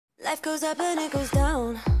Life goes up and it goes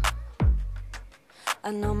down.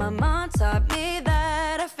 I know my mom taught me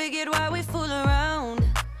that. I figured why we fool around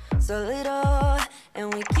so little,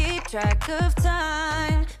 and we keep track of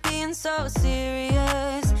time, being so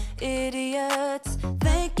serious. Idiots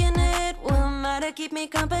thinking it will matter, keep me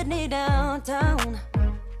company downtown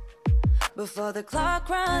before the clock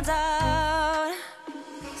runs out.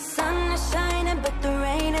 Sun is shining, but the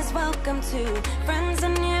rain is welcome too. Friends are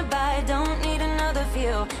nearby, don't need another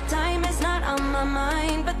view. Time is not on my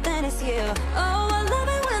mind, but then it's you. Oh, I love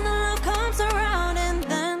it when the love comes around, and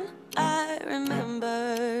then I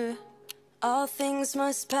remember all things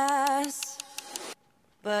must pass.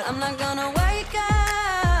 But I'm not gonna wake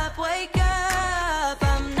up, wake up.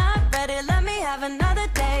 I'm not ready, let me have another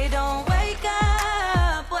day. Don't wake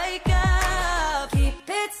up, wake up. Keep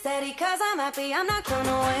it steady, cause I'm happy, I'm not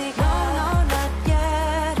gonna wake up. No, no, not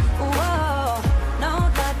yet, whoa. No,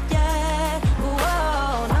 not yet,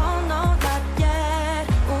 whoa. No, no, not yet,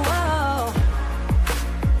 whoa.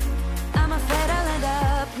 I'm afraid I'll end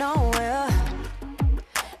up nowhere.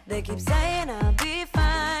 They keep saying I'll be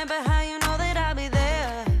fine, but how you know that I'll be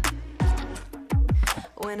there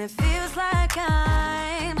when it feels like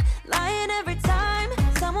I'm lying every time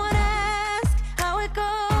someone asks how it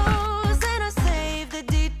goes, and I save the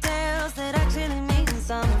details that actually mean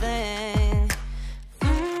something.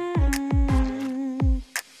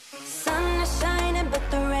 Sun is shining, but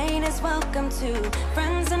the rain is welcome too.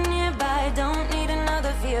 Friends are nearby, don't need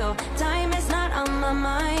another view. Time is not on my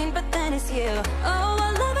mind, but then it's you. Oh,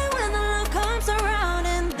 I love it when the love comes around,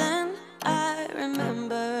 and then I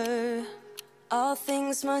remember all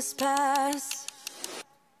things must pass.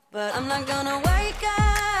 But I'm not gonna wake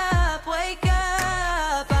up, wake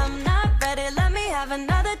up. I'm not ready, let me have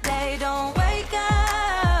another day. Don't wake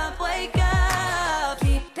up, wake up.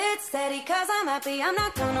 Keep it steady, cause I'm happy, I'm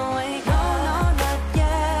not gonna wake up. No, no, not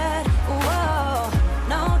yet, whoa.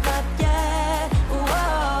 No, not yet,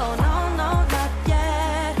 whoa. No, no, not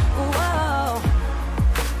yet, whoa.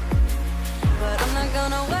 But I'm not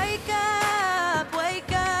gonna wake up,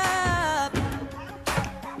 wake up.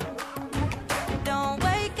 Don't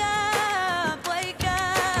wake up, wake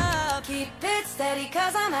up. Keep it steady,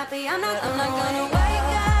 cause I'm happy, I'm not gonna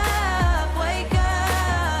wake up, wake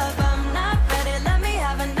up. I'm not ready, let me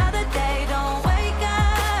have another day. Don't wake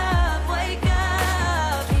up, wake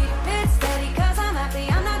up. Keep it steady, cause I'm happy,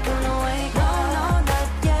 I'm not gonna wake up. No, no, not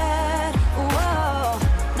yet, whoa.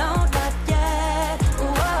 No, not yet,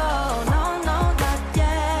 whoa. No, no, not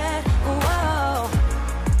yet, whoa.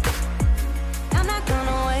 I'm not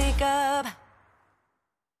gonna wake up.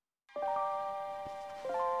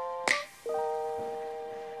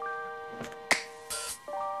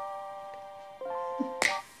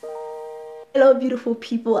 Hello beautiful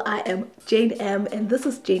people, I am Jane.M and this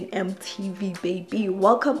is JANEMTV baby.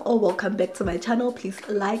 Welcome or welcome back to my channel. Please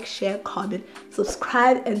like, share, comment,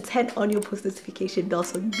 subscribe and turn on your post notification bell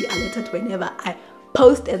so you'll be alerted whenever I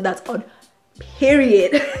post, and that's on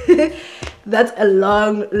period. That's a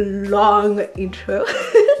long intro.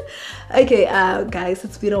 Okay, guys,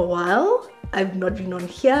 it's been a while. I've not been on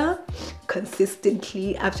here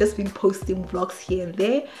consistently. I've just been posting vlogs here and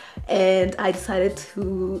there, and I decided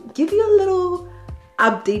to give you a little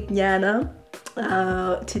update nyana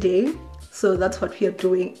today. So that's what we are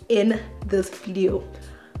doing in this video.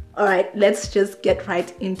 All right, let's just get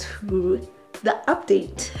right into the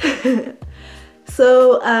update.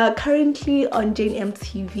 So currently on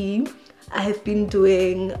JANEMTV, I have been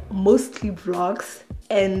doing mostly vlogs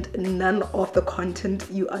and none of the content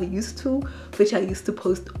you are used to, which I used to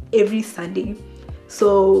post every Sunday.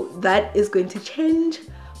 So that is going to change.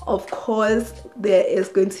 Of course, there is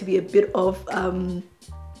going to be a bit of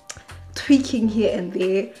tweaking here and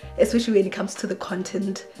there, especially when it comes to the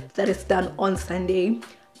content that is done on Sunday.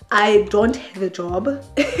 I don't have a job,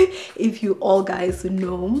 if you all guys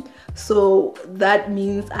know, so that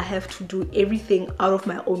means I have to do everything out of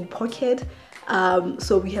my own pocket.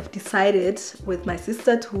 So we have decided with my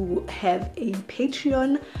sister to have a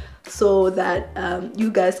Patreon so that you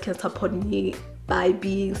guys can support me by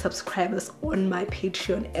being subscribers on my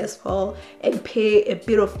Patreon as well, and pay a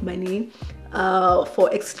bit of money for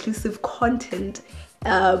exclusive content.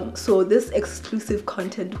 So this exclusive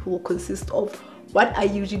content will consist of what I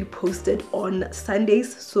usually posted on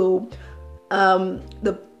Sundays. So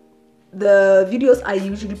the videos I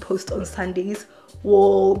usually post on Sundays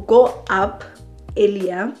will go up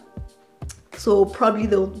earlier, so probably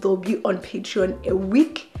they'll be on Patreon a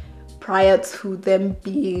week prior to them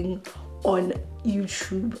being on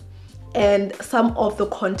YouTube. And some of the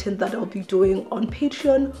content that I'll be doing on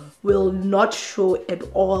Patreon will not show at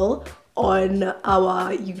all on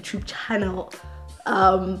our YouTube channel.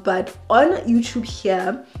 But on YouTube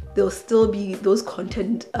here, there'll still be those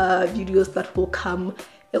content videos that will come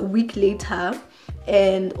a week later,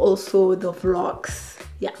 and also the vlogs.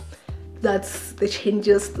 Yeah, that's the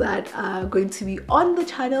changes that are going to be on the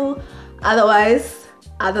channel. Otherwise,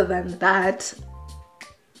 other than that,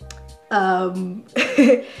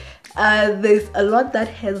 there's a lot that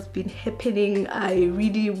has been happening. I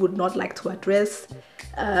really would not like to address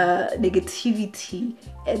negativity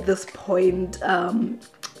at this point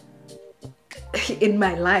in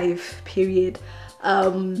my life, period.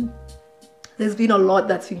 There's been a lot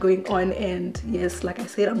that's been going on, and yes, like I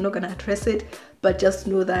said, I'm not gonna address it, but just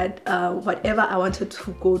know that whatever I wanted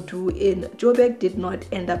to go do in Joburg did not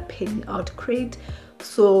end up panning out great.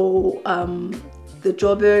 So the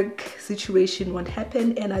Joburg situation won't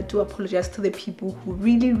happen, and I do apologize to the people who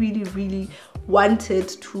really wanted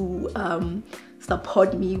to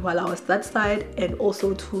support me while I was that side, and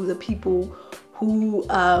also to the people who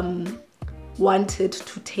wanted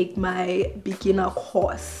to take my beginner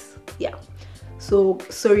course. Yeah, so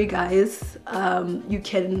sorry guys. You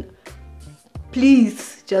can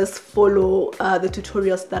please just follow the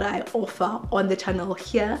tutorials that I offer on the channel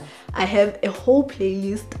here. I have a whole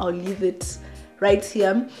playlist, I'll leave it right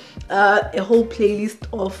here, a whole playlist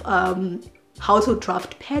of how to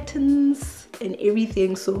draft patterns and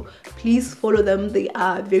everything, so please follow them. They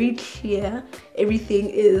are very clear, everything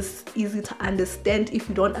is easy to understand. If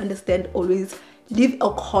you don't understand, always leave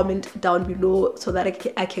a comment down below so that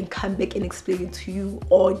I can come back and explain it to you,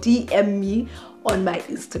 or DM me on my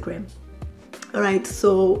Instagram. All right,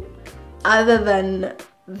 so other than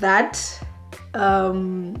that,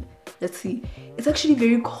 let's see, it's actually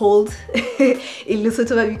very cold in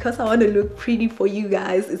Lesotho, because I want to look pretty for you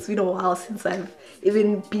guys. It's been a while since I've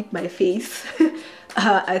even beat my face.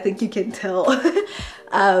 I think you can tell.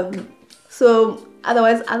 So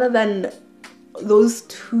otherwise, other than those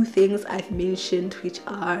two things I've mentioned, which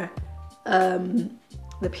are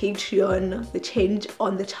the Patreon, the change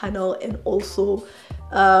on the channel, and also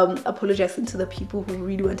apologizing to the people who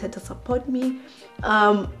really wanted to support me,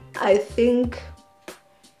 I think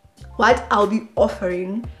what I'll be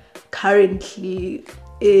offering currently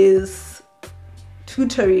is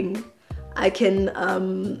tutoring. I can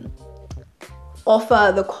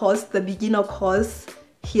offer the course, the beginner course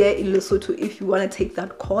here in Lesotho. If you want to take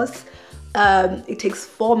that course, it takes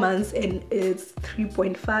 4 months and it's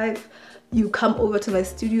 3.5. You come over to my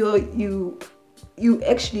studio, you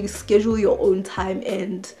actually schedule your own time,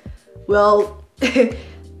 and well,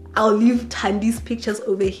 I'll leave Tandy's pictures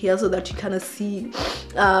over here so that you kind of see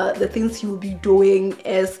the things you'll be doing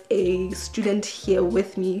as a student here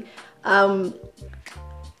with me.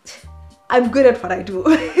 I'm good at what I do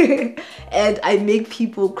and I make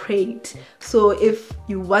people great. So if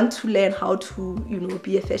you want to learn how to, you know,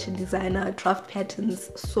 be a fashion designer, draft patterns,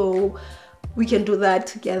 so we can do that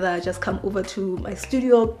together, just come over to my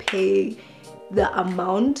studio, pay the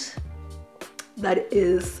amount that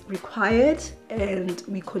is required, and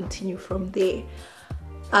we continue from there.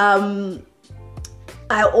 I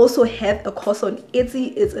also have a course on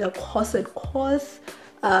Etsy. It's a Corset course.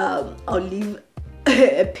 I'll leave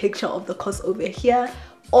a picture of the course over here.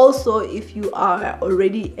 Also, if you are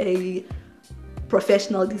already a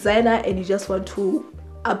professional designer and you just want to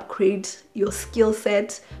upgrade your skill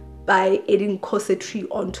set by adding corsetry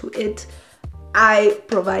onto it, I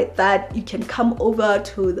provide that. You can come over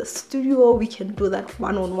to the studio, we can do that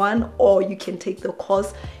one-on-one, or you can take the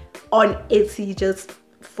course on Etsy. Just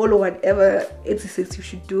follow whatever Etsy says you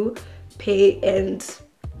should do, pay, and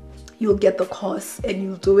you'll get the course and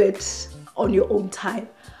you'll do it on your own time.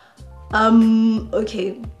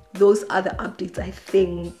 Okay, those are the updates I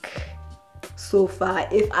think so far.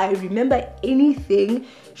 If I remember anything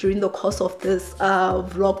during the course of this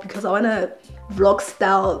vlog, because I want to vlog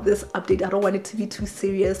style this update, I don't want it to be too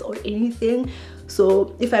serious or anything,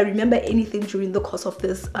 so if I remember anything during the course of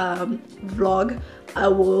this vlog, I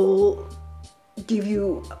will give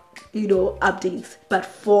you, you know, updates. But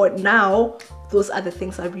for now, those are the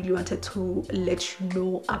things I really wanted to let you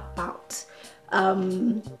know about.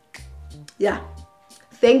 Yeah,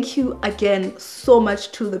 thank you again so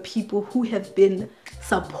much to the people who have been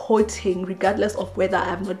supporting, regardless of whether I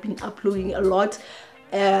have not been uploading a lot,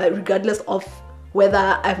 regardless of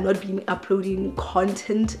whether I've not been uploading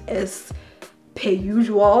content as per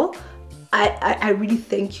usual. I really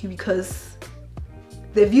thank you, because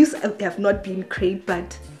the views have not been great,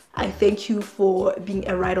 but I thank you for being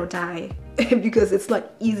a ride or die because it's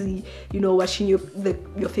not easy, you know, watching your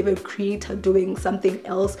favorite creator doing something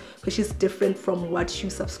else which is different from what you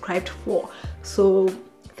subscribed for. So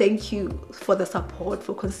thank you for the support,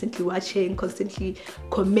 for constantly watching, constantly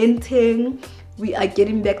commenting, we are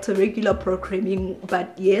getting back to regular programming.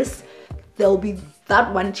 But yes, there'll be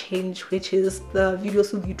that one change, which is the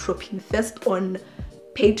videos will be dropping first on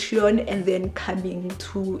Patreon and then coming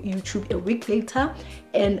to YouTube a week later,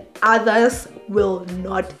 and others will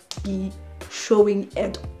not be showing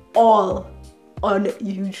at all on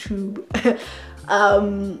YouTube.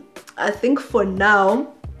 I think for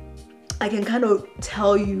now I can kind of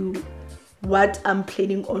tell you what I'm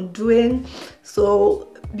planning on doing. So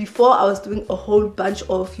before I was doing a whole bunch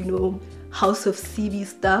of, you know, House of CB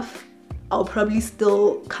stuff. I'll probably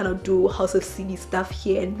still kind of do House of CB stuff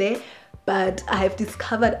here and there, but I have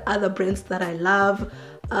discovered other brands that I love,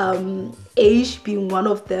 Age being one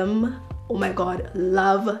of them. Oh my god,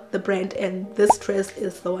 love the brand, and this dress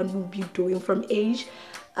is the one we'll be doing from Age.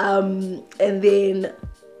 And then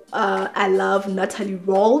I love Natalie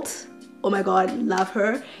Rolt. Oh my god, love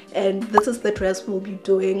her, and this is the dress we'll be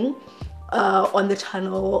doing on the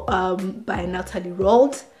channel by Natalie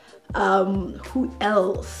Rolt. Who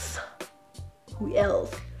else?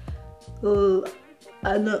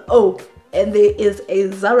 And there is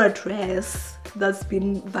a Zara dress that's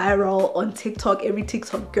been viral on TikTok. Every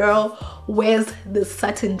TikTok girl wears this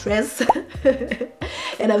satin dress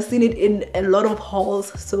and I've seen it in a lot of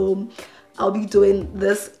hauls, so I'll be doing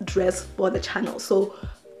this dress for the channel. So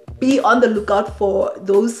be on the lookout for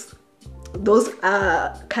those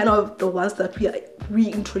are kind of the ones that we are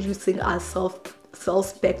reintroducing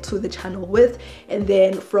ourselves back to the channel with, and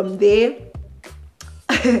then from there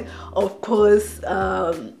of course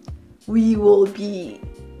we will be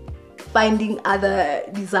finding other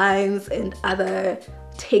designs and other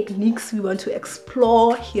techniques we want to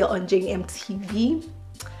explore here on JANEMTV.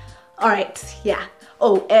 All right, yeah.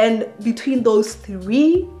 Oh, and between those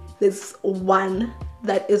three, there's one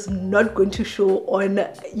that is not going to show on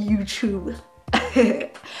YouTube.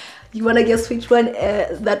 You wanna guess which one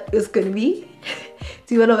that is gonna be?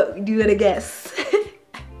 Do you wanna guess?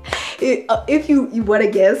 If you wanna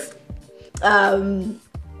guess,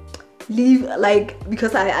 leave like,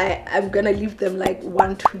 because I'm gonna leave them like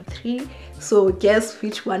 1, 2, 3. So guess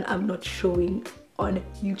which one I'm not showing on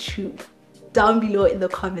YouTube down below in the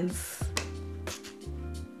comments.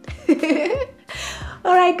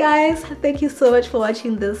 All right guys, thank you so much for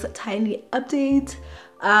watching this tiny update.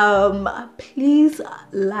 Please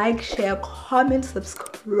like, share, comment,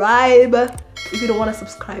 subscribe. If you don't want to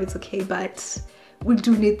subscribe, it's okay, but we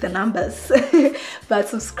do need the numbers. But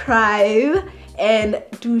subscribe and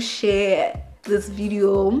do share this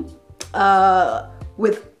video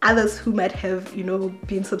with others who might have, you know,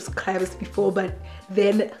 been subscribers before but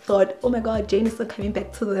then thought, oh my god, Jane is not coming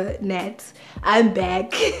back to the net. I'm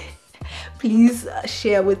back. Please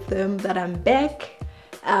share with them that I'm back.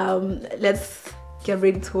 Let's get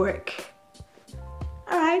ready to work.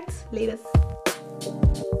 All right, later.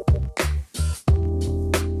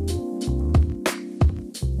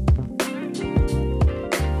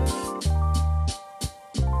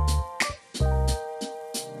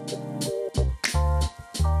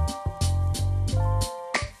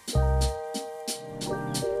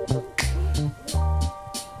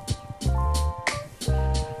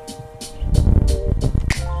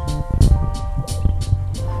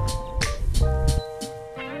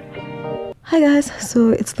 Hi guys, so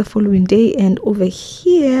it's the following day, and over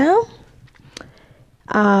here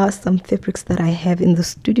are some fabrics that I have in the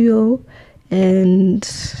studio. And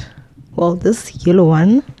well, this yellow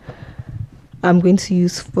one I'm going to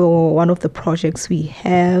use for one of the projects we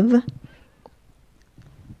have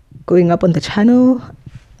going up on the channel.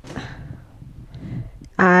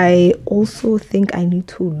 I also think I need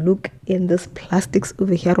to look in this plastics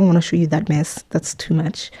over here. I don't want to show you that mess, that's too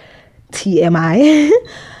much TMI.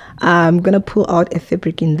 I'm gonna pull out a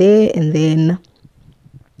fabric in there, and then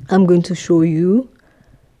I'm going to show you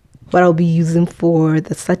what I'll be using for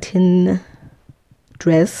the satin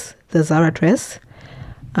dress, the Zara dress.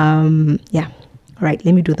 Yeah, all right,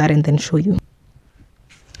 let me do that and then show you.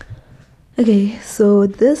 Okay, so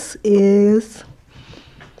this is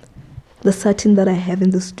the satin that I have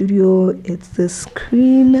in the studio. It's the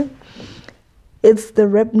screen. It's the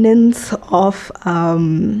remnants of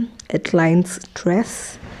a client's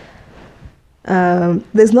dress.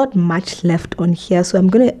 There's not much left on here, so I'm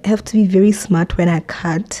gonna have to be very smart when I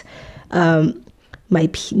cut my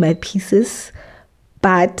pieces,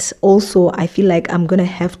 but also I feel like I'm gonna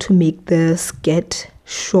have to make the skirt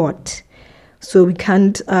short, so we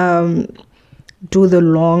can't do the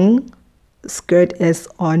long skirt as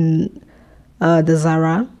on the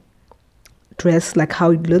Zara dress, like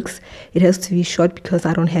how it looks. It has to be short because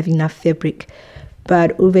I don't have enough fabric.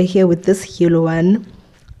 But over here with this yellow one,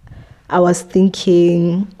 I was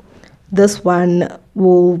thinking this one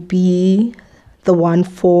will be the one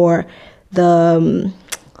for the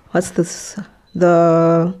what's this,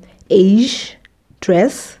 the Age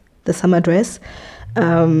dress, the summer dress.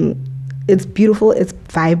 It's beautiful, it's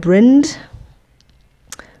vibrant.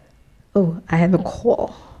 Oh, I have a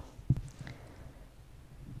call.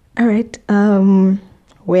 All right,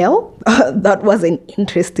 well, that was an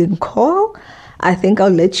interesting call. I think I'll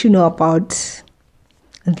let you know about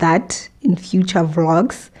that in future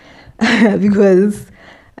vlogs because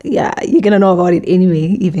yeah, you're gonna know about it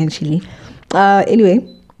anyway eventually. Anyway,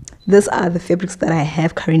 these are the fabrics that I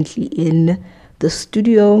have currently in the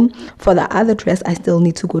studio. For the other dress, I still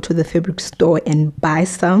need to go to the fabric store and buy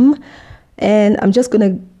some, and I'm just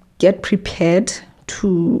gonna get prepared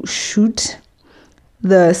to shoot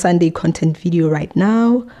the Sunday content video right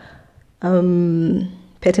now.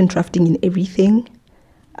 Pattern drafting and everything.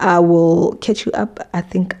 I will catch you up, I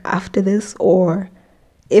think, after this, or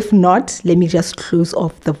if not, let me just close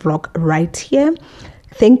off the vlog right here.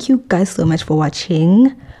 Thank you guys so much for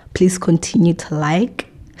watching. Please continue to like,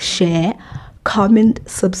 share, comment,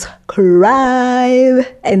 subscribe,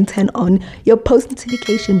 and turn on your post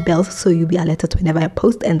notification bells so you'll be alerted whenever I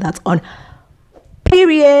post, and that's on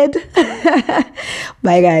period.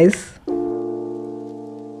 Bye guys.